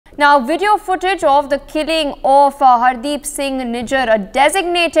Now, video footage of the killing of Hardeep Singh Nijjar, a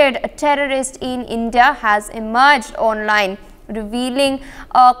designated terrorist in India, has emerged online, revealing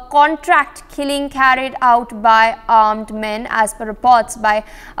a contract killing carried out by armed men, as per reports by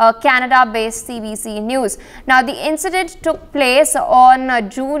Canada-based CBC News. Now, the incident took place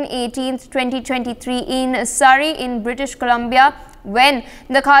on June 18, 2023 in Surrey in British Columbia, when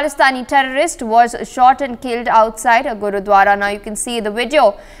the Khalistani terrorist was shot and killed outside a Gurudwara. Now you can see the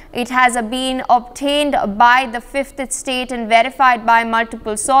video. It has been obtained by the Fifth Estate and verified by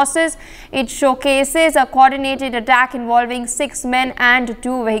multiple sources. It showcases a coordinated attack involving 6 men and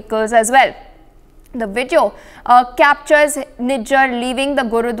 2 vehicles as well. The video captures Nijjar leaving the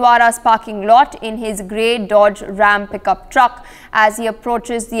Gurudwara's parking lot in his grey Dodge Ram pickup truck. As he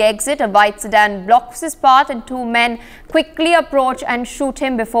approaches the exit, a white sedan blocks his path and 2 men quickly approach and shoot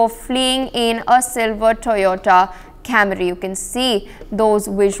him before fleeing in a silver Toyota Camry. You can see those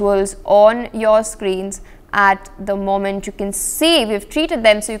visuals on your screens at the moment. You can see we've treated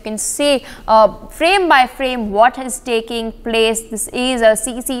them, so you can see frame by frame what is taking place. This is a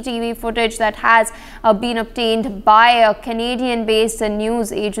CCTV footage that has been obtained by a Canadian-based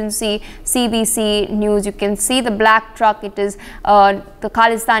news agency, CBC News. You can see the black truck. It is the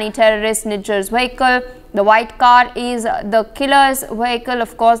Khalistani terrorist Nijjar's vehicle. The white car is the killer's vehicle.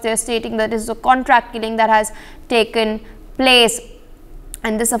 Of course, they are stating that this is a contract killing that has taken place.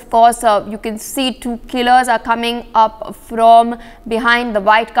 And this, of course, you can see 2 killers are coming up from behind. The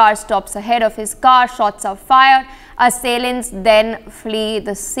white car stops ahead of his car. Shots are fired. Assailants then flee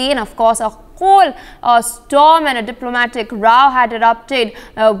the scene. Of course, a whole storm and a diplomatic row had erupted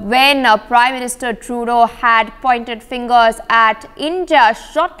when Prime Minister Trudeau had pointed fingers at India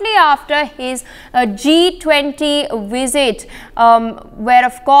shortly after his G20 visit, where,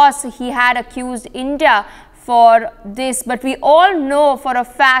 of course, he had accused India for this. But we all know for a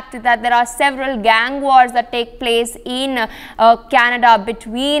fact that there are several gang wars that take place in Canada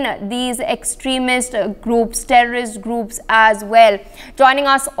between these extremist groups, terrorist groups as well. Joining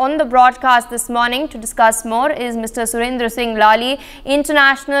us on the broadcast this morning to discuss more is Mr. Surendra Singh Lali,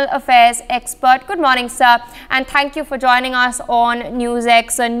 International Affairs expert. Good morning, sir, and thank you for joining us on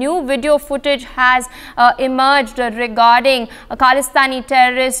NewsX. A new video footage has emerged regarding Khalistani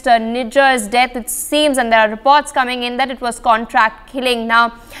terrorist Nijjar's death, it seems, and there are reports coming in that it was contract killing.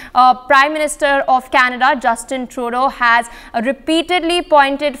 Now, Prime Minister of Canada, Justin Trudeau, has repeatedly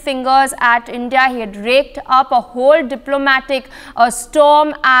pointed fingers at India. He had raked up a whole diplomatic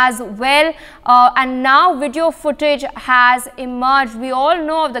storm as well. And now video footage has emerged. We all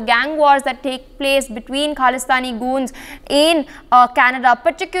know of the gang wars that take place between Khalistani goons in Canada,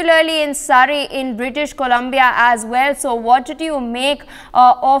 particularly in Surrey in British Columbia as well. So what did you make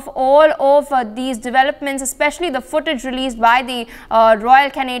of all of these developments, especially the footage released by the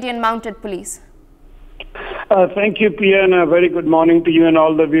Royal Canadian Mounted Police? Thank you, Pia, and a very good morning to you and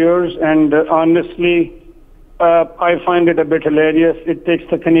all the viewers. And honestly, I find it a bit hilarious. It takes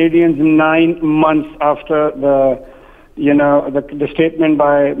the Canadians 9 months after the statement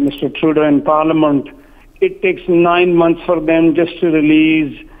by Mr. Trudeau in Parliament. It takes 9 months for them just to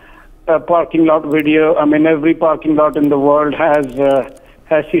release a parking lot video. I mean, every parking lot in the world has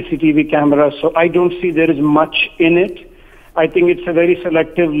CCTV cameras, so I don't see there is much in it. I think it's a very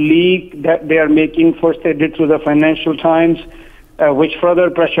selective leak that they are making. First, they did through the Financial Times, which further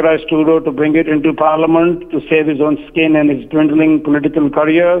pressurized Trudeau to bring it into Parliament to save his own skin and his dwindling political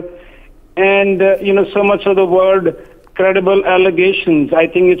career. And, so much of the word credible allegations. I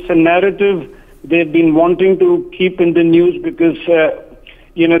think it's a narrative they've been wanting to keep in the news because,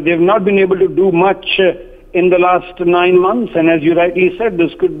 they've not been able to do much in the last 9 months. And as you rightly said,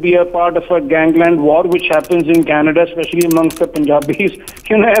 this could be a part of a gangland war which happens in Canada, especially amongst the Punjabis,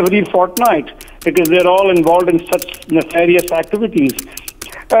 every fortnight, because they're all involved in such nefarious activities.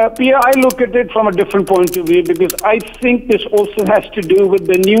 Pia, I look at it from a different point of view because I think this also has to do with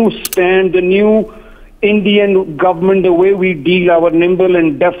the new stand, the new Indian government, the way we deal, our nimble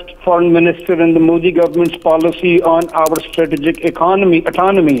and deft foreign minister and the Modi government's policy on our strategic autonomy.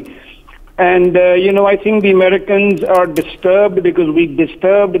 And, I think the Americans are disturbed because we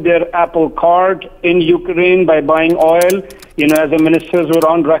disturbed their apple cart in Ukraine by buying oil. As the ministers were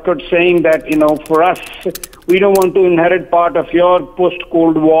on record saying that, for us, we don't want to inherit part of your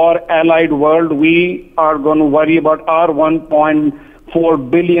post-Cold War allied world. We are going to worry about our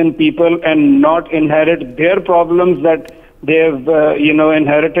 1.4 billion people and not inherit their problems that they've,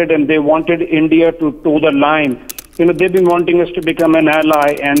 inherited, and they wanted India to toe the line. They've been wanting us to become an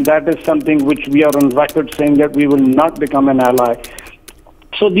ally, and that is something which we are on record saying that we will not become an ally.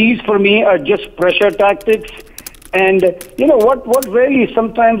 So these, for me, are just pressure tactics. And, what really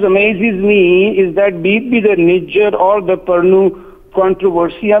sometimes amazes me is that be it the Nijjar or the Parnu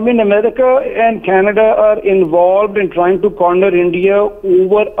controversy, I mean, America and Canada are involved in trying to corner India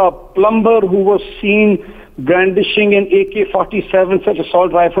over a plumber who was seen brandishing an AK-47, such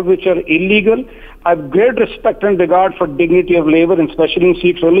assault rifles, which are illegal. I have great respect and regard for dignity of labor, and especially in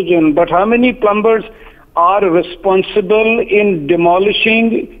Sikh religion. But how many plumbers are responsible in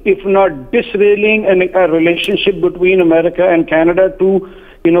demolishing, if not disrailing, a relationship between America and Canada to,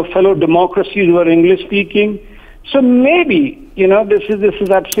 fellow democracies who are English speaking? So maybe, this is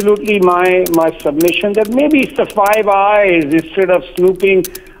absolutely my submission, that maybe it's the Five Eyes, instead of snooping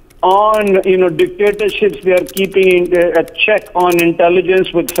on, dictatorships, they are keeping a check on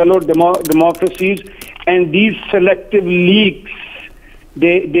intelligence with fellow democracies, and these selective leaks,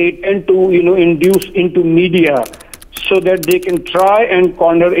 they tend to, induce into media so that they can try and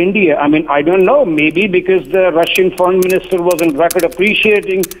corner India. I mean, I don't know, maybe because the Russian foreign minister was on record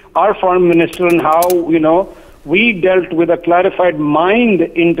appreciating our foreign minister and how, we dealt with a clarified mind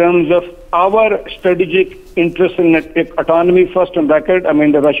in terms of our strategic interest in autonomy first on record. I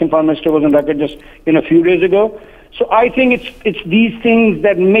mean, the Russian foreign minister was on record just a few days ago. So I think it's these things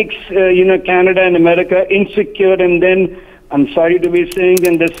that makes Canada and America insecure, and then I'm sorry to be saying,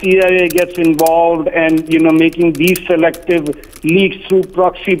 then the CIA gets involved and making these selective leaks through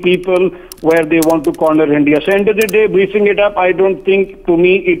proxy people where they want to corner India. So end of the day, briefing it up, I don't think, to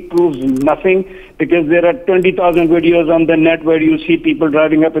me, it proves nothing, because there are 20,000 videos on the net where you see people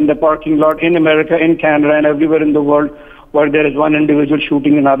driving up in the parking lot in America, in Canada, and everywhere in the world where there is one individual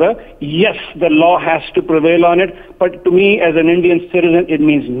shooting another. Yes, the law has to prevail on it, but to me, as an Indian citizen, it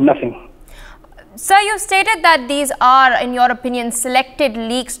means nothing. Sir, you stated that these are, in your opinion, selected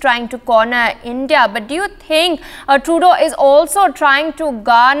leaks trying to corner India. But do you think Trudeau is also trying to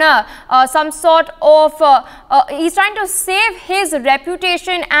garner some sort of, he's trying to save his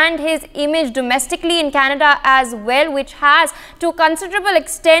reputation and his image domestically in Canada as well, which has to considerable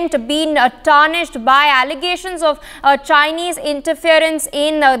extent been tarnished by allegations of Chinese interference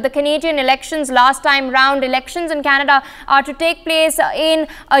in the Canadian elections last time round. Elections in Canada are to take place in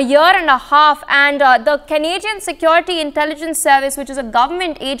a year and a half, and the Canadian Security Intelligence Service, which is a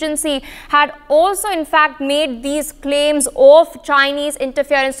government agency, had also in fact made these claims of Chinese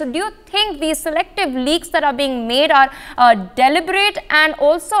interference. So do you think these selective leaks that are being made are deliberate, and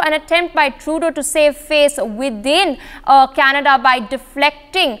also an attempt by Trudeau to save face within Canada by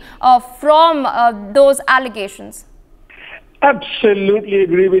deflecting from those allegations? Absolutely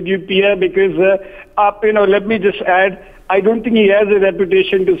agree with you, Pia, because, let me just add, I don't think he has a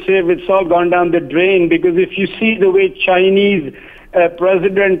reputation to save. It's all gone down the drain, because if you see the way Chinese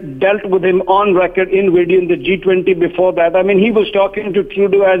president dealt with him on record in video in the G20 before that, I mean, he was talking to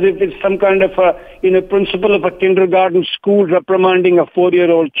Trudeau as if it's some kind of a, principal of a kindergarten school reprimanding a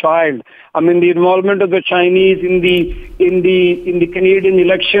 4-year-old child. I mean, the involvement of the Chinese in the Canadian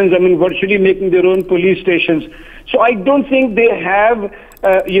elections, I mean, virtually making their own police stations. So I don't think they have,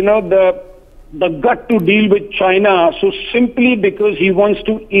 the gut to deal with China. So simply because he wants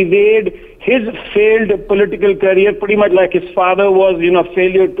to evade his failed political career, pretty much like his father was,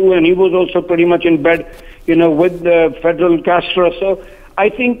 failure too, and he was also pretty much in bed, with the Federal Castro. So I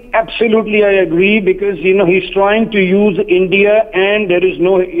think absolutely I agree, because, he's trying to use India, and there is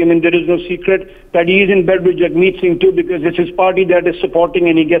no secret that he is in bed with Jagmeet Singh too, because it's his party that is supporting,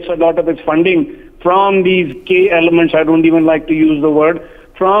 and he gets a lot of his funding from these K elements. I don't even like to use the word.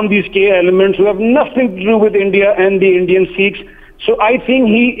 From these K elements who have nothing to do with India and the Indian Sikhs. So I think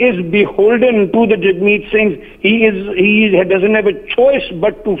he is beholden to the Jagmeet Singhs. He doesn't have a choice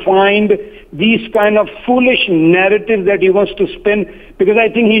but to find these kind of foolish narratives that he wants to spin, because I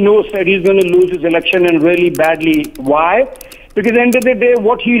think he knows that he's going to lose his election, and really badly. Why? Because at the end of the day,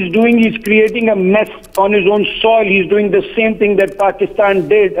 what he's doing, he's creating a mess on his own soil. He's doing the same thing that Pakistan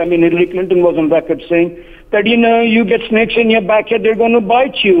did. I mean, Hillary Clinton was on record saying that, you get snakes in your backyard, they're going to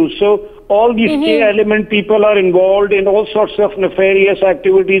bite you. So all these K element people are involved in all sorts of nefarious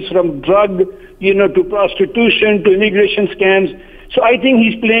activities, from drug, to prostitution, to immigration scams. So I think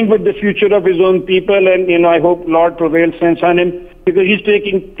he's playing with the future of his own people, and, I hope Lord prevails sense on him, because he's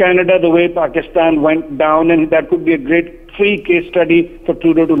taking Canada the way Pakistan went down, and that could be a great free case study for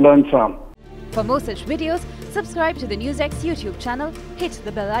Trudeau to learn from. For more such videos, subscribe to the NewsX YouTube channel, hit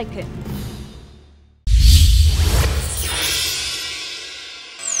the bell icon.